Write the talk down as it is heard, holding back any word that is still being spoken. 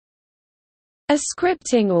A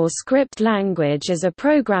scripting or script language is a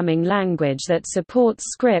programming language that supports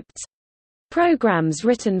scripts, programs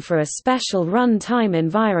written for a special run-time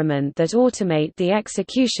environment that automate the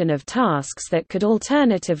execution of tasks that could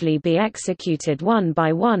alternatively be executed one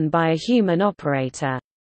by a human operator.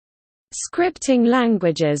 Scripting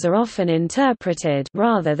languages are often interpreted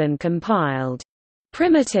rather than compiled.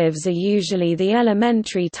 Primitives are usually the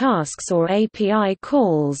elementary tasks or API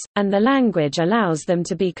calls, and the language allows them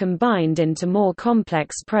to be combined into more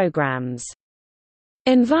complex programs.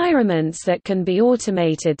 Environments that can be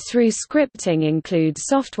automated through scripting include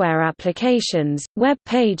software applications, web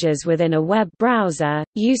pages within a web browser,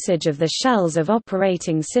 usage of the shells of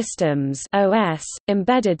operating systems (OS),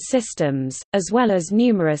 embedded systems, as well as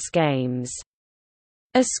numerous games.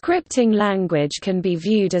 A scripting language can be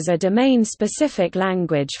viewed as a domain-specific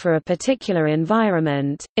language for a particular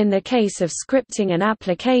environment. In the case of scripting an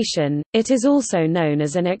application, it is also known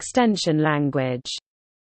as an extension language.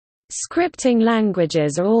 Scripting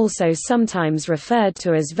languages are also sometimes referred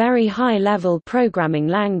to as very high-level programming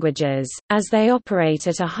languages, as they operate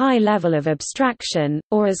at a high level of abstraction,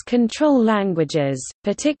 or as control languages,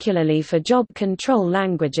 particularly for job control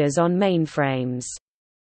languages on mainframes.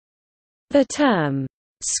 The term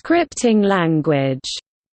scripting language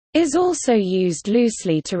is also used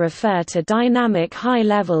loosely to refer to dynamic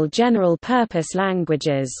high-level general-purpose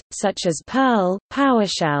languages, such as Perl,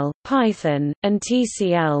 PowerShell, Python, and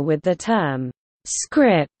TCL, with the term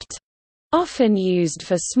script often used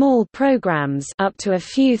for small programs up to a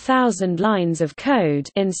few thousand lines of code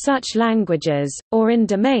in such languages, or in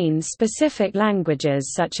domain-specific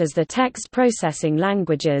languages such as the text processing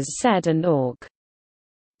languages SED and awk.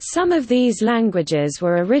 Some of these languages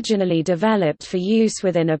were originally developed for use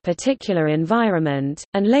within a particular environment,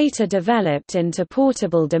 and later developed into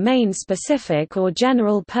portable domain-specific or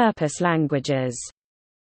general-purpose languages.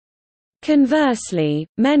 Conversely,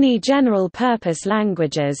 many general-purpose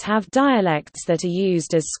languages have dialects that are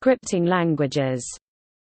used as scripting languages.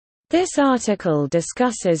 This article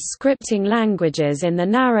discusses scripting languages in the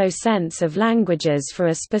narrow sense of languages for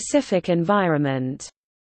a specific environment.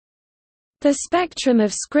 The spectrum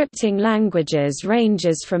of scripting languages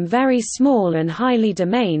ranges from very small and highly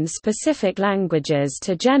domain-specific languages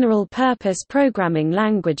to general-purpose programming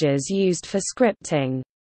languages used for scripting.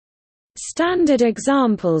 Standard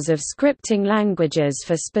examples of scripting languages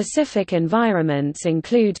for specific environments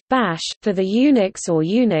include, Bash, for the Unix or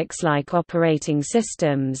Unix-like operating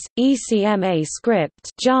systems, ECMAScript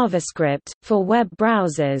JavaScript, for web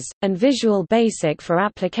browsers, and Visual Basic for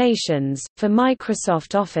applications, for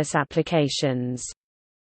Microsoft Office applications.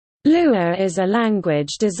 Lua is a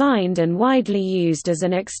language designed and widely used as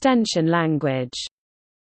an extension language.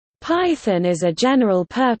 Python is a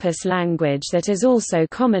general-purpose language that is also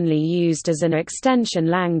commonly used as an extension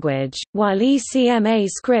language, while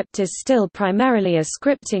ECMAScript is still primarily a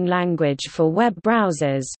scripting language for web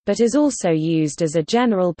browsers, but is also used as a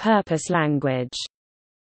general-purpose language.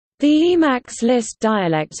 The Emacs Lisp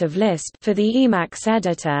dialect of Lisp for the Emacs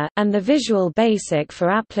editor, and the Visual Basic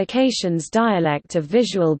for applications dialect of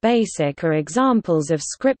Visual Basic are examples of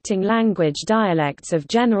scripting language dialects of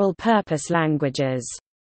general-purpose languages.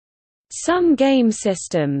 Some game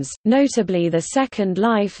systems, notably the Second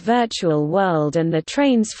Life virtual world and the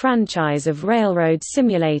Trains franchise of railroad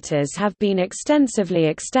simulators, have been extensively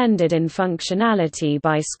extended in functionality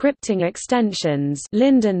by scripting extensions,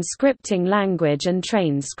 Linden scripting language and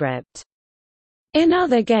TrainScript. In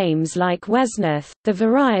other games like Wesnath, the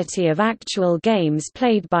variety of actual games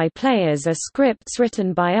played by players are scripts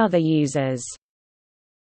written by other users.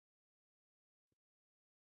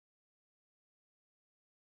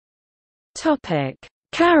 Topic: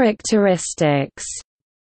 Characteristics.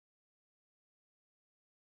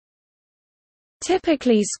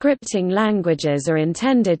 Typically, scripting languages are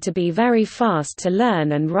intended to be very fast to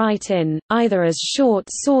learn and write in, either as short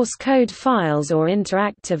source code files or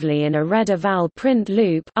interactively in a read-eval print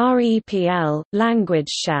loop (REPL) language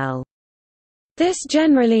shell. This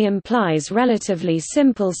generally implies relatively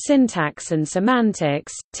simple syntax and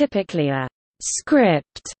semantics, typically a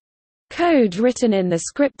script. Code written in the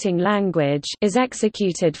scripting language is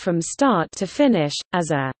executed from start to finish,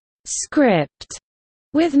 as a script,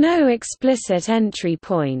 with no explicit entry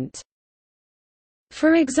point.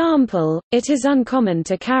 For example, it is uncommon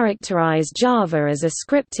to characterize Java as a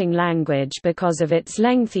scripting language because of its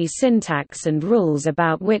lengthy syntax and rules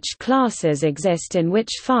about which classes exist in which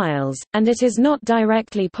files, and it is not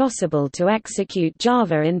directly possible to execute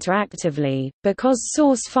Java interactively, because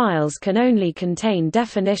source files can only contain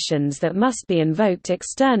definitions that must be invoked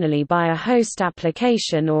externally by a host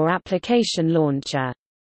application or application launcher.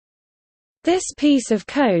 This piece of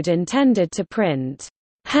code intended to print,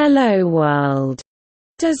 "Hello World,"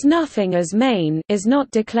 does nothing as main, is not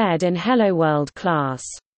declared in Hello World class.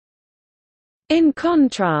 In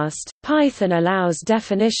contrast, Python allows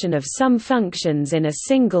definition of some functions in a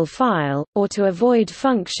single file, or to avoid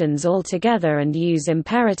functions altogether and use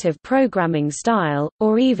imperative programming style,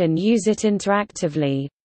 or even use it interactively.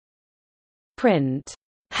 Print,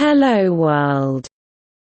 "Hello World."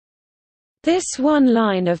 This one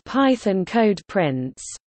line of Python code prints,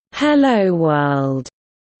 "Hello World."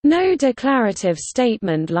 No declarative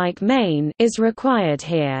statement like main is required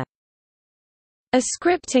here. A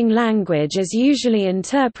scripting language is usually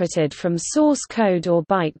interpreted from source code or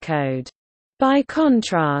bytecode. By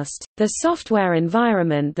contrast, the software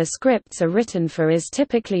environment the scripts are written for is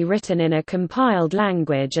typically written in a compiled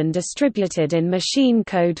language and distributed in machine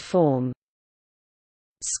code form.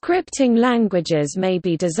 Scripting languages may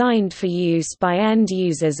be designed for use by end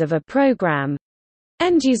users of a program,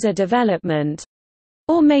 end-user development,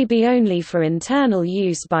 or may be only for internal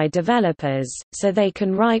use by developers, so they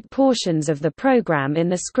can write portions of the program in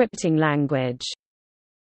the scripting language.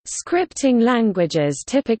 Scripting languages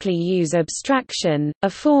typically use abstraction, a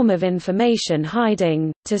form of information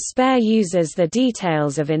hiding, to spare users the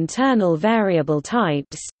details of internal variable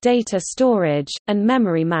types, data storage, and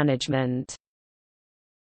memory management.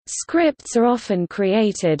 Scripts are often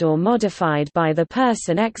created or modified by the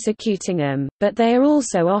person executing them, but they are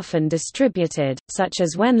also often distributed, such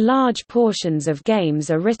as when large portions of games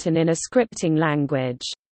are written in a scripting language.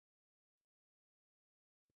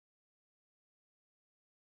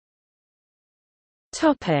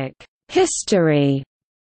 History.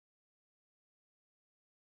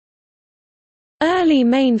 Early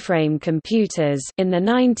mainframe computers in the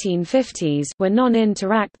 1950s were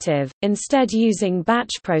non-interactive, instead using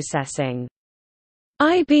batch processing.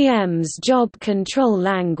 IBM's Job Control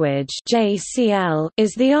Language (JCL)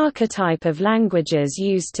 is the archetype of languages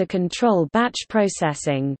used to control batch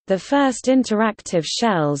processing. The first interactive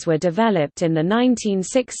shells were developed in the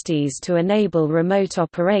 1960s to enable remote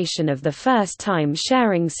operation of the first-time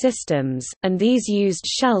sharing systems, and these used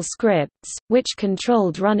shell scripts, which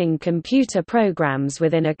controlled running computer programs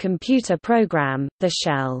within a computer program, the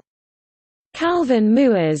shell. Calvin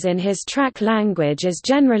Muers in his track language is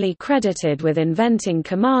generally credited with inventing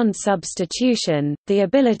command substitution, the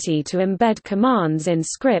ability to embed commands in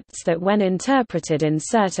scripts that when interpreted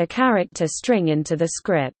insert a character string into the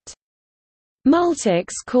script.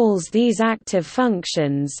 Multics calls these active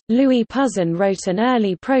functions. Louis Pouzin wrote an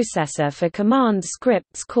early processor for command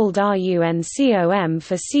scripts called RUNCOM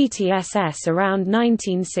for CTSS around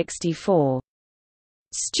 1964.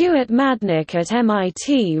 Stuart Madnick at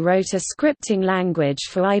MIT wrote a scripting language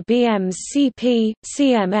for IBM's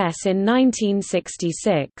CP/CMS in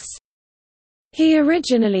 1966. He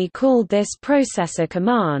originally called this processor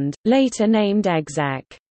command, later named exec.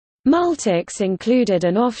 Multics included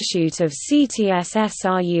an offshoot of CTSS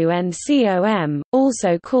RUNCOM,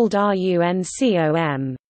 also called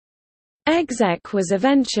RUNCOM. Exec was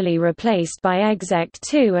eventually replaced by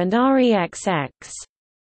exec2 and REXX.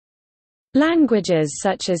 Languages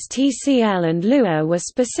such as TCL and Lua were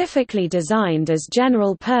specifically designed as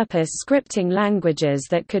general-purpose scripting languages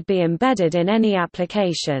that could be embedded in any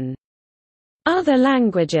application. Other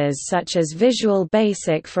languages such as Visual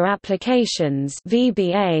Basic for Applications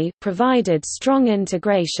 (VBA) provided strong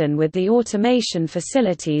integration with the automation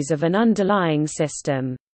facilities of an underlying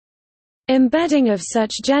system. Embedding of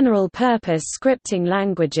such general-purpose scripting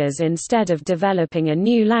languages instead of developing a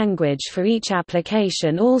new language for each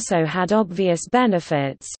application also had obvious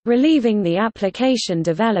benefits, relieving the application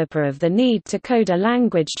developer of the need to code a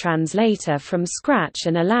language translator from scratch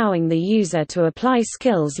and allowing the user to apply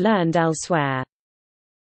skills learned elsewhere.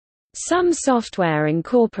 Some software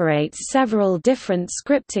incorporates several different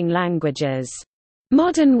scripting languages.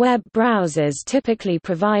 Modern web browsers typically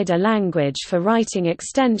provide a language for writing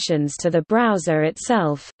extensions to the browser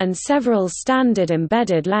itself, and several standard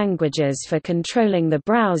embedded languages for controlling the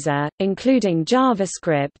browser, including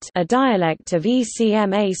JavaScript, a dialect of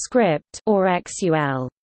ECMA script, or XUL.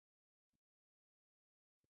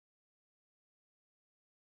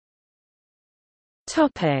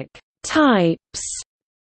 Topic: Types.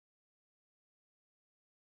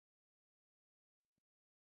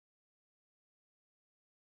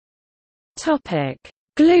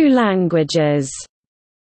 Glue languages.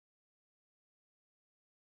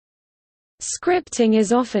 Scripting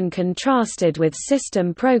is often contrasted with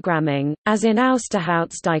system programming, as in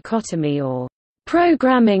Ousterhout's dichotomy or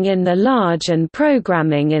programming in the large and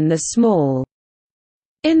programming in the small.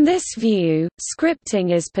 In this view,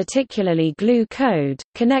 scripting is particularly glue code,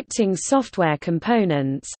 connecting software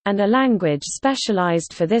components, and a language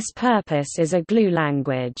specialized for this purpose is a glue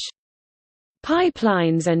language.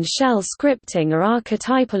 Pipelines and shell scripting are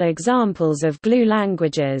archetypal examples of glue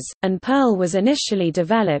languages, and Perl was initially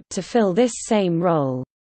developed to fill this same role.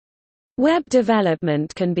 Web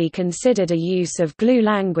development can be considered a use of glue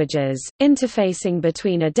languages, interfacing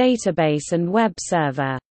between a database and web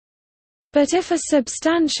server. But if a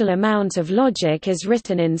substantial amount of logic is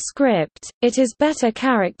written in script, it is better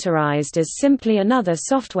characterized as simply another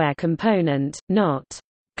software component, not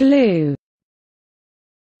glue.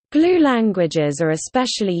 Glue languages are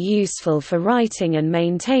especially useful for writing and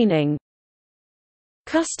maintaining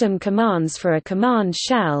custom commands for a command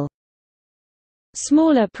shell,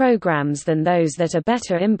 smaller programs than those that are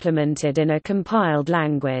better implemented in a compiled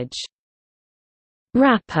language.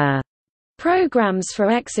 Wrapper programs for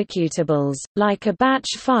executables, like a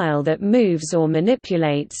batch file that moves or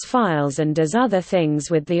manipulates files and does other things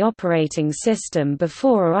with the operating system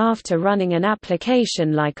before or after running an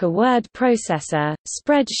application like a word processor,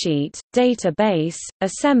 spreadsheet, database,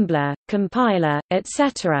 assembler, compiler,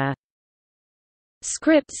 etc.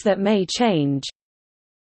 Scripts that may change.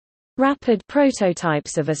 Rapid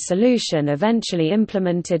prototypes of a solution eventually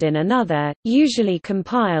implemented in another, usually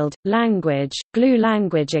compiled, language, glue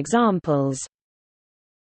language examples.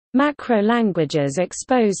 Macro languages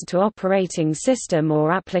exposed to operating system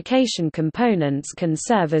or application components can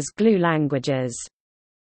serve as glue languages.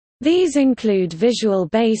 These include Visual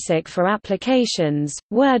Basic for applications,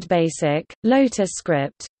 WordBasic,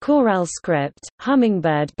 LotusScript, CorelScript,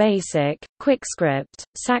 Hummingbird Basic, QuickScript,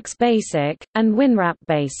 Sax Basic, and WinRap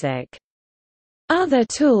Basic. Other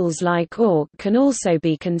tools like awk can also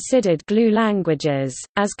be considered glue languages,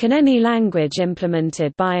 as can any language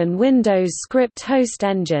implemented by an Windows script host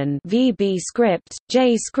engine VB-script,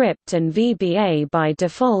 JScript and VBA by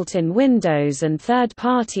default in Windows and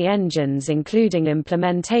third-party engines including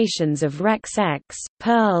implementations of RexX,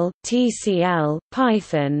 Perl, TCL,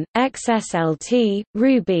 Python, XSLT,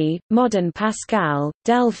 Ruby, Modern Pascal,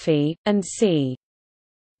 Delphi, and C.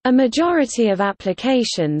 A majority of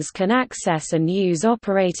applications can access and use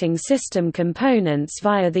operating system components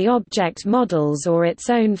via the object models or its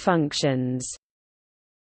own functions.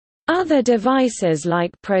 Other devices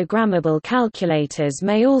like programmable calculators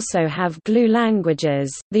may also have glue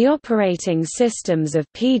languages. The operating systems of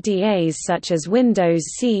PDAs such as Windows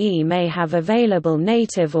CE may have available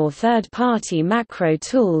native or third-party macro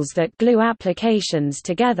tools that glue applications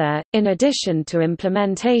together, in addition to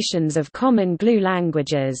implementations of common glue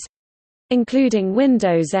languages, including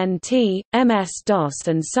Windows NT, MS-DOS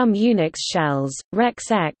and some Unix shells,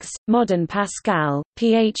 RexX, Modern Pascal,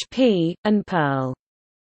 PHP, and Perl.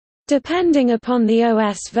 Depending upon the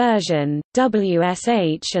OS version,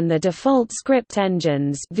 WSH and the default script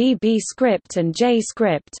engines VB-script and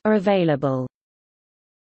JScript are available.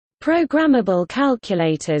 Programmable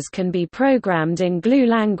calculators can be programmed in glue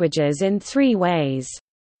languages in three ways.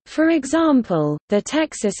 For example, the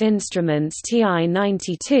Texas Instruments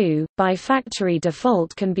TI-92, by factory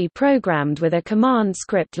default can be programmed with a command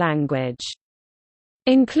script language.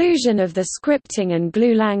 Inclusion of the scripting and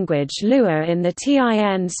glue language Lua in the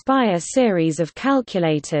TI-Nspire series of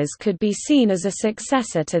calculators could be seen as a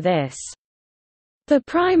successor to this. The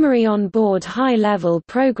primary on-board high-level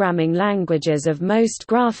programming languages of most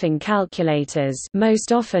graphing calculators,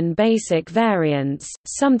 most often basic variants,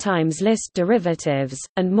 sometimes Lisp derivatives,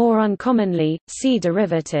 and more uncommonly, C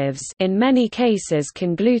derivatives, in many cases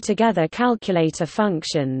can glue together calculator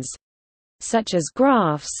functions, such as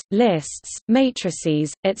graphs, lists,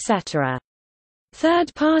 matrices, etc.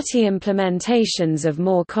 Third-party implementations of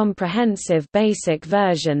more comprehensive basic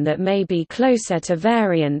version that may be closer to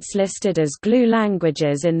variants listed as glue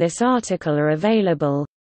languages in this article are available,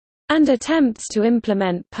 and attempts to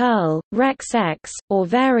implement Perl, RexX, or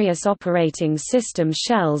various operating system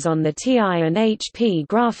shells on the TI and HP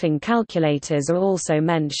graphing calculators are also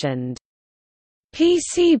mentioned.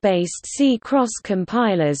 PC-based C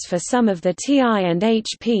cross-compilers for some of the TI and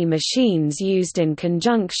HP machines used in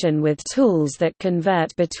conjunction with tools that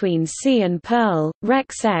convert between C and Perl,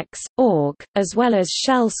 RexX, awk, as well as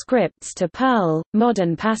shell scripts to Perl,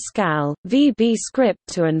 Modern Pascal, VB-script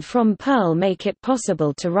to and from Perl make it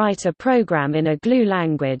possible to write a program in a glue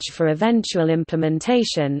language for eventual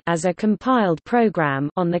implementation as a compiled program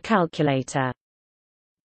on the calculator.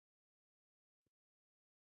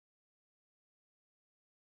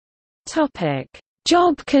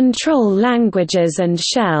 Job control languages and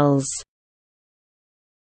shells.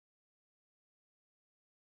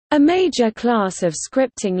 A major class of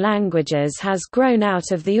scripting languages has grown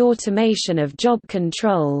out of the automation of job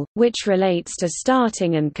control, which relates to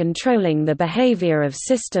starting and controlling the behavior of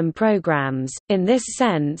system programs. In this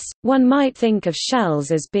sense, one might think of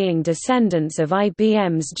shells as being descendants of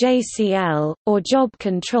IBM's JCL, or Job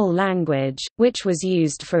Control Language, which was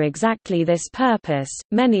used for exactly this purpose.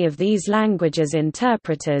 Many of these languages'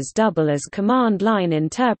 interpreters double as command line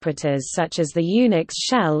interpreters, such as the Unix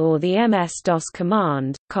shell or the MS-DOS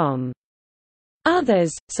command.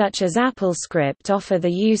 Others, such as AppleScript, offer the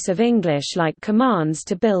use of English-like commands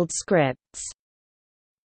to build scripts.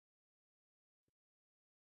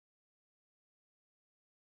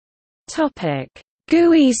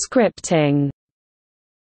 GUI scripting.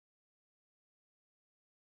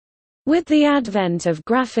 With the advent of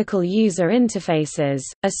graphical user interfaces,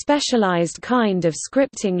 a specialized kind of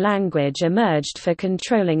scripting language emerged for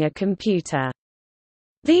controlling a computer.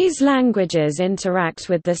 These languages interact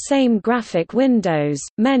with the same graphic windows,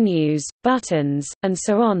 menus, buttons, and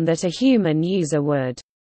so on that a human user would.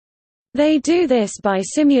 They do this by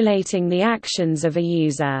simulating the actions of a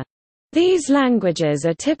user. These languages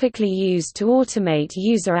are typically used to automate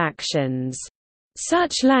user actions.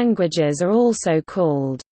 Such languages are also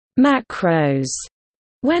called macros,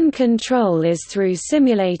 when control is through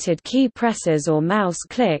simulated key presses or mouse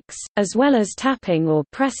clicks, as well as tapping or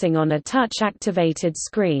pressing on a touch-activated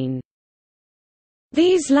screen.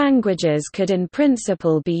 These languages could in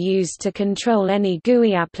principle be used to control any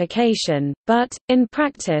GUI application, but, in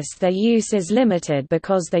practice their use is limited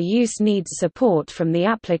because their use needs support from the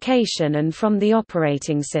application and from the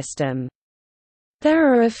operating system.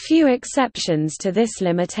 There are a few exceptions to this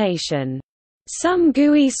limitation. Some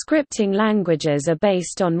GUI scripting languages are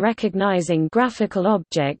based on recognizing graphical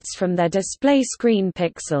objects from their display screen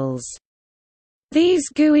pixels. These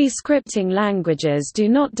GUI scripting languages do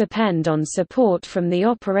not depend on support from the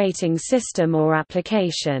operating system or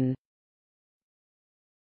application.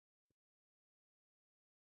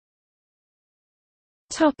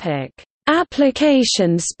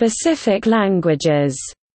 Application-specific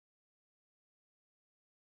languages.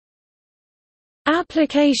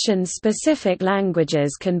 Application-specific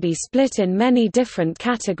languages can be split in many different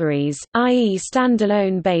categories, i.e.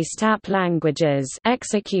 standalone-based app languages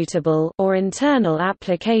executable or internal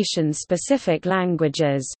application-specific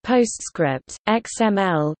languages PostScript,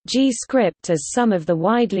 XML, GScript as some of the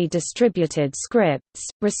widely distributed scripts,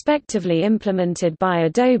 respectively implemented by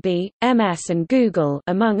Adobe, MS and Google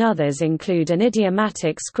among others include an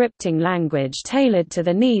idiomatic scripting language tailored to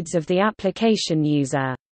the needs of the application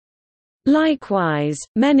user. Likewise,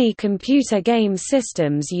 many computer game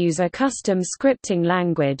systems use a custom scripting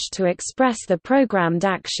language to express the programmed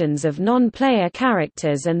actions of non-player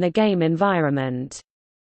characters and the game environment.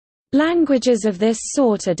 Languages of this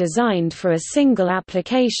sort are designed for a single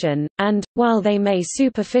application, and, while they may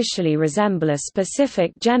superficially resemble a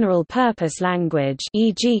specific general-purpose language,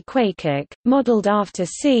 e.g. Quakic, modeled after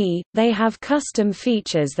C, they have custom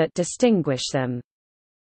features that distinguish them.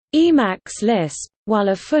 Emacs Lisp, while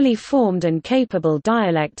a fully formed and capable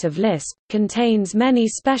dialect of Lisp, contains many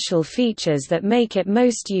special features that make it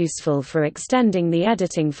most useful for extending the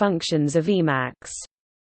editing functions of Emacs.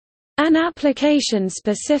 An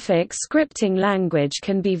application-specific scripting language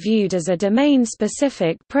can be viewed as a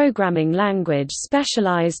domain-specific programming language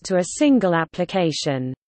specialized to a single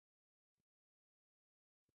application.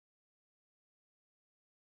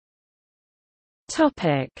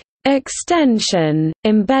 Extension,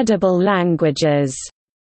 embeddable languages.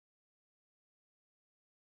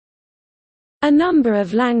 A number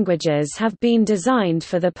of languages have been designed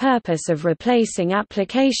for the purpose of replacing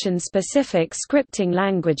application-specific scripting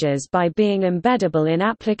languages by being embeddable in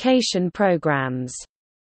application programs.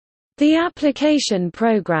 The application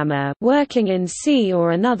programmer working in C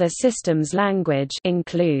or another systems language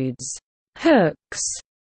includes hooks,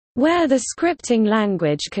 where the scripting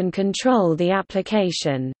language can control the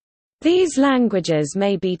application. These languages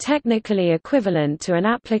may be technically equivalent to an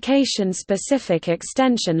application-specific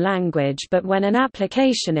extension language, but when an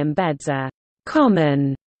application embeds a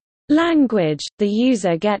common language, the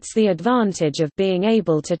user gets the advantage of being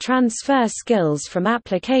able to transfer skills from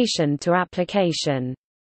application to application.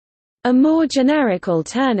 A more generic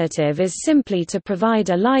alternative is simply to provide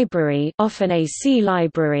a library, often a C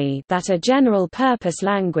library, that a general-purpose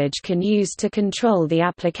language can use to control the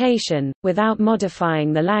application, without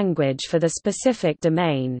modifying the language for the specific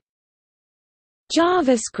domain.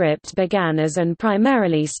 JavaScript began as and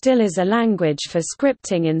primarily still is a language for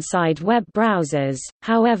scripting inside web browsers,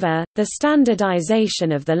 however, the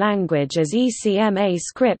standardization of the language as ECMA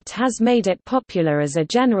script has made it popular as a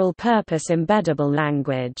general-purpose embeddable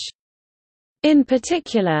language. In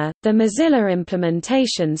particular, the Mozilla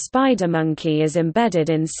implementation SpiderMonkey is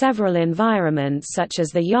embedded in several environments such as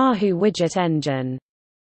the Yahoo widget engine.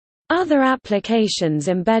 Other applications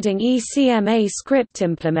embedding ECMA script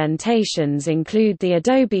implementations include the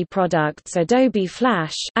Adobe products Adobe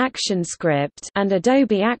Flash ActionScript and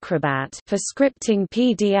Adobe Acrobat for scripting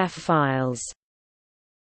PDF files.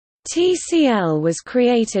 TCL was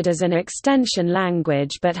created as an extension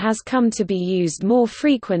language but has come to be used more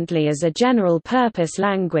frequently as a general-purpose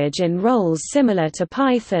language in roles similar to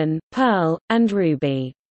Python, Perl, and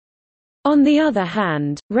Ruby. On the other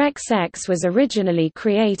hand, RexX was originally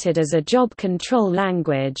created as a job control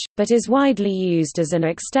language, but is widely used as an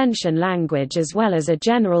extension language as well as a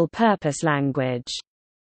general-purpose language.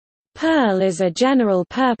 Perl is a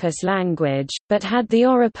general-purpose language, but had the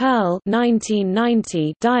Oraperl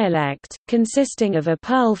 1990 dialect, consisting of a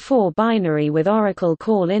Perl 4 binary with Oracle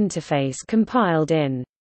call interface compiled in.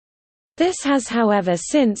 This has however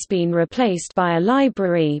since been replaced by a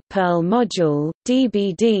library Perl module,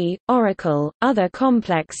 DBD, Oracle. Other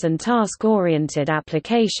complex and task-oriented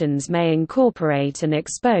applications may incorporate and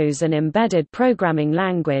expose an embedded programming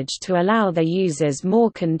language to allow their users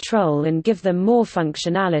more control and give them more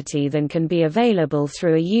functionality than can be available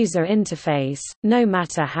through a user interface, no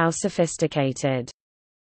matter how sophisticated.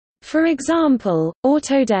 For example,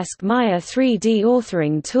 Autodesk Maya 3D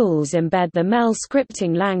authoring tools embed the MEL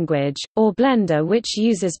scripting language, or Blender which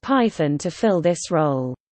uses Python to fill this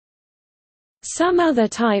role. Some other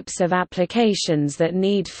types of applications that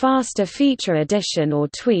need faster feature addition or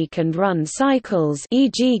tweak and run cycles,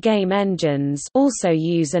 e.g. game engines, also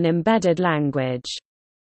use an embedded language.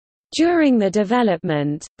 During the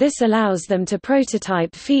development, this allows them to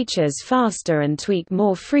prototype features faster and tweak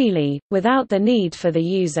more freely, without the need for the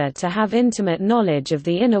user to have intimate knowledge of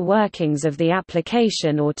the inner workings of the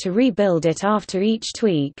application or to rebuild it after each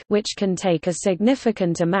tweak, which can take a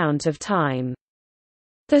significant amount of time.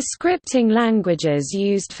 The scripting languages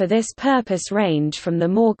used for this purpose range from the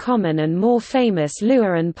more common and more famous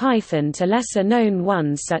Lua and Python to lesser-known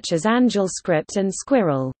ones such as AngelScript and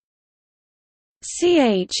Squirrel.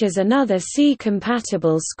 CH is another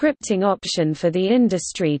C-compatible scripting option for the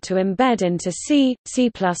industry to embed into C, C++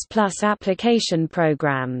 application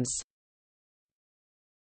programs.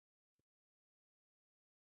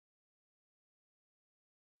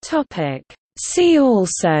 See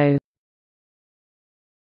also: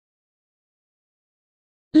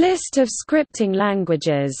 List of scripting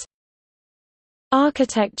languages,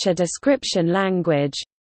 Architecture description language,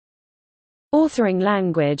 Authoring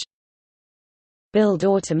language, Build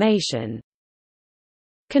automation,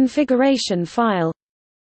 Configuration file,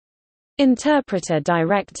 Interpreter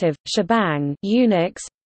directive, Shebang Unix,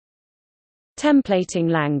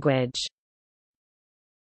 Templating language.